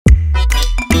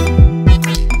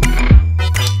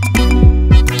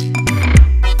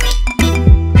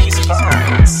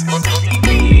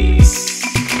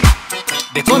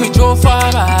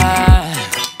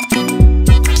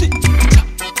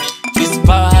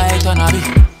Abi.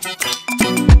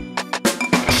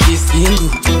 She's single.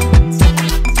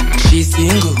 She's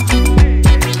single.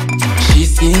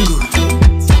 She's single.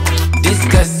 This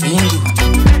girl's single.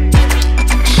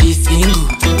 She's single.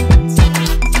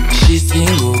 She's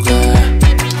single, girl.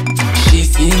 She's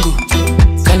single.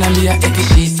 Kanambia eti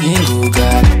she's single,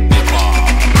 girl.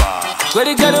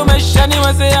 Kweli gari umeshani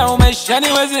wazea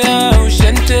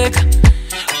ushenteka.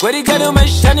 Kweli gari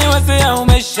umeshani wazea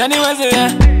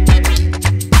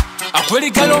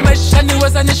Kweli gari umeshani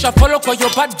wazea nisha follow kwa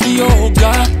your body, oh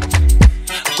God.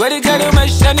 Kweli gari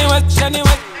umeshani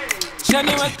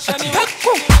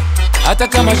hata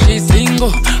kama she's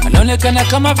single, anaonekana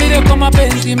kama vile kwa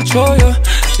mapenzi mchoyo.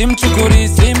 Simchukuri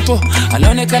simple,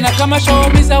 anaonekana kama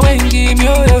showbiza wengi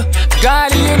mioyo.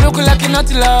 God, you look like you're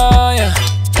not liar.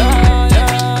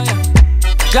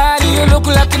 God, you look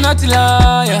like you're not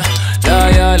liar.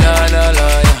 Liar.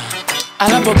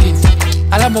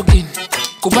 Lamborghini,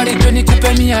 kubali Johnny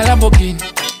kupe mia Lamborghini.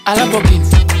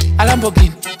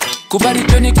 Lamborghini, kubali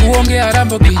Johnny kuongea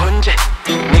Lamborghini.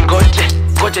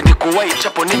 Ningoje nikuwai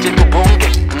chapo nije tubonge.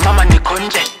 Mama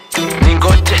nikonje,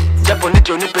 ningoje japo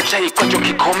nije unipe chai kwacho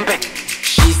kikombe.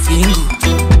 She's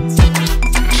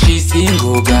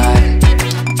single, girl.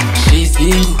 She's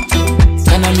single.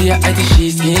 Kanambia ati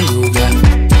she's single, girl.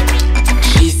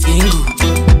 She's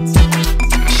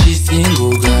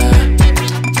single, girl.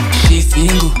 She's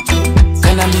single.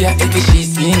 Kanambia ati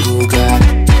she's single, girl.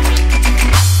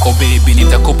 Oh baby,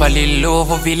 nitakupa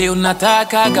lilovo vile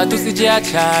unataka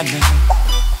tusijiachana.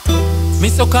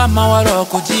 Miso kama waro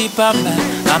kujipamba,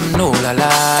 I'm no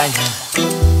liar.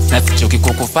 Na sichoki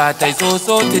kukufata hizo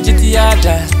zote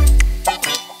jitihada.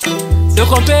 Don't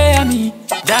compare me,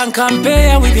 don't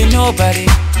compare with nobody.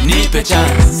 Nipe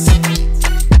chance,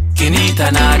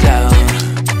 kinita naja.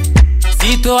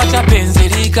 Sito acha penzi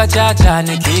likachacha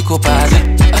nikikupaza.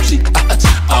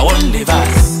 I won't leave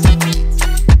us,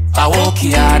 I walk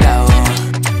yada.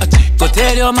 Go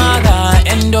tell your mother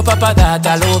and your papa that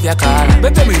I love your car.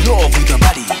 Baby, me love with your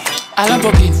body.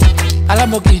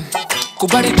 Lamborghini,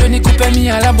 kubali Johnny kupe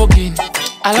mia Lamborghini.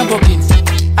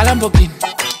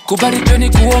 Kubali Johnny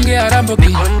kuongea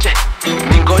Lamborghini.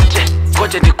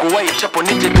 Ningoje nikuwai chapo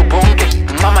nije tubonge.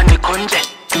 Mama nikonje,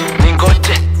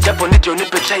 ningoje japo nije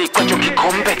unipe chai kwacho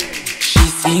kikombe.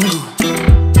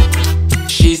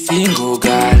 She's single,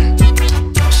 girl.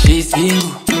 She's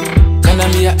single.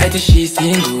 Kanambia eti she's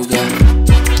single, girl.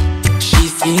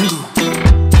 She's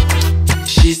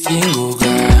single,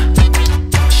 girl.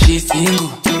 She's single.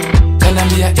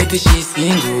 Kanambia eti she's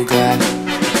single, girl.